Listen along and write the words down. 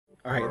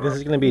All right, this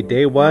is going to be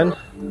day one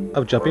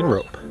of jumping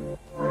rope.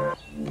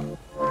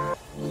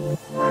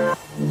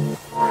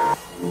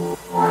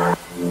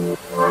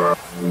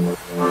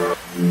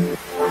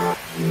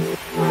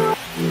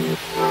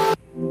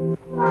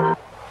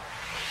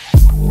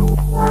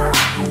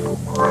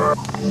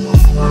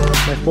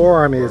 My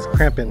forearm is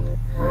cramping.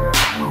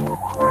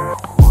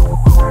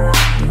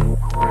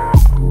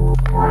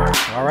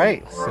 All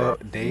right, so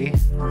day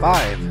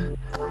 5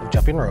 of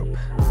jumping rope.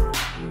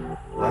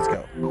 Let's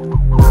go.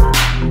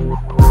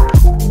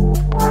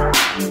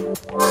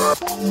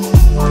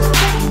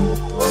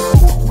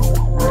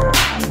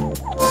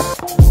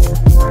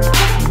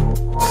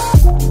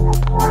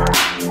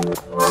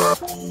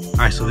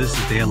 All right, so this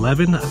is day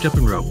 11 of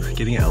jumping rope,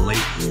 getting a late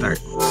start.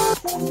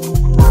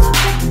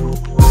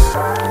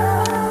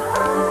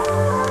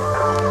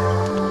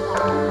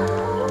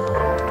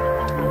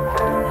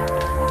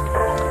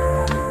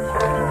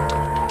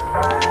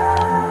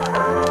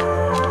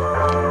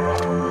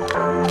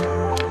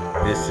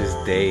 This is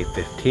day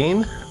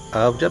 15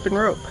 of jumping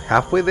rope.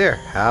 Halfway there,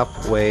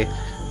 halfway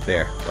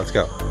there. Let's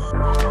go.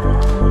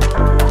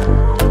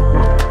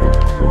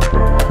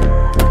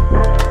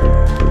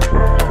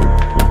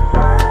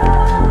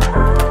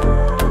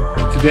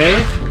 Today,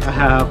 I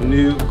have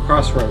new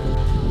cross rope.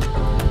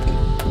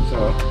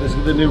 So this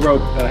is the new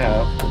rope that I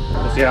have.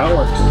 Let's see how it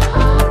works.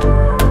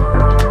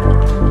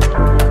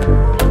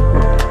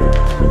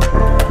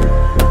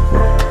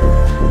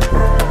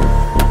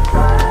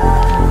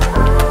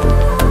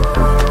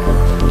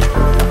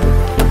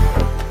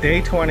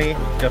 Day 20,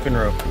 jumping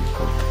rope.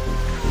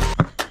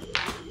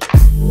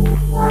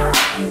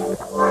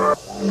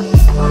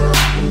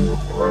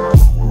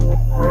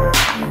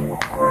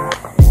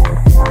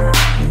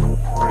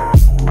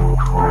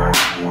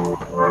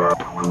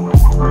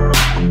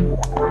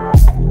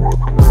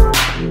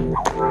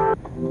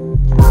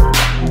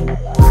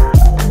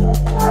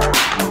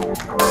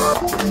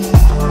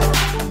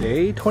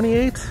 Day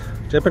 28,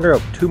 jumping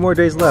rope. 2 more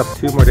days left,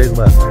 2 more days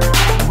left.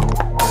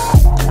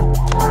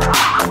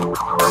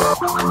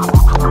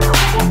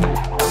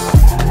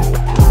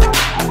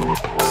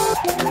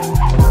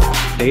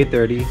 Day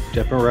 30,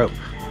 jumping rope,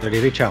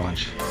 30-day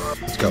challenge.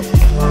 Let's go.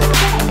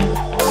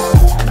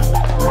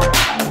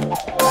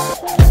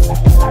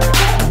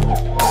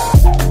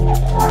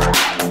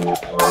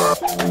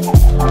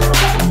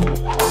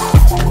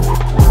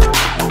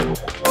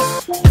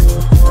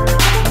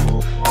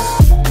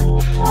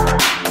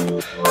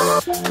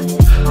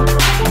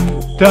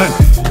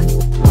 Done.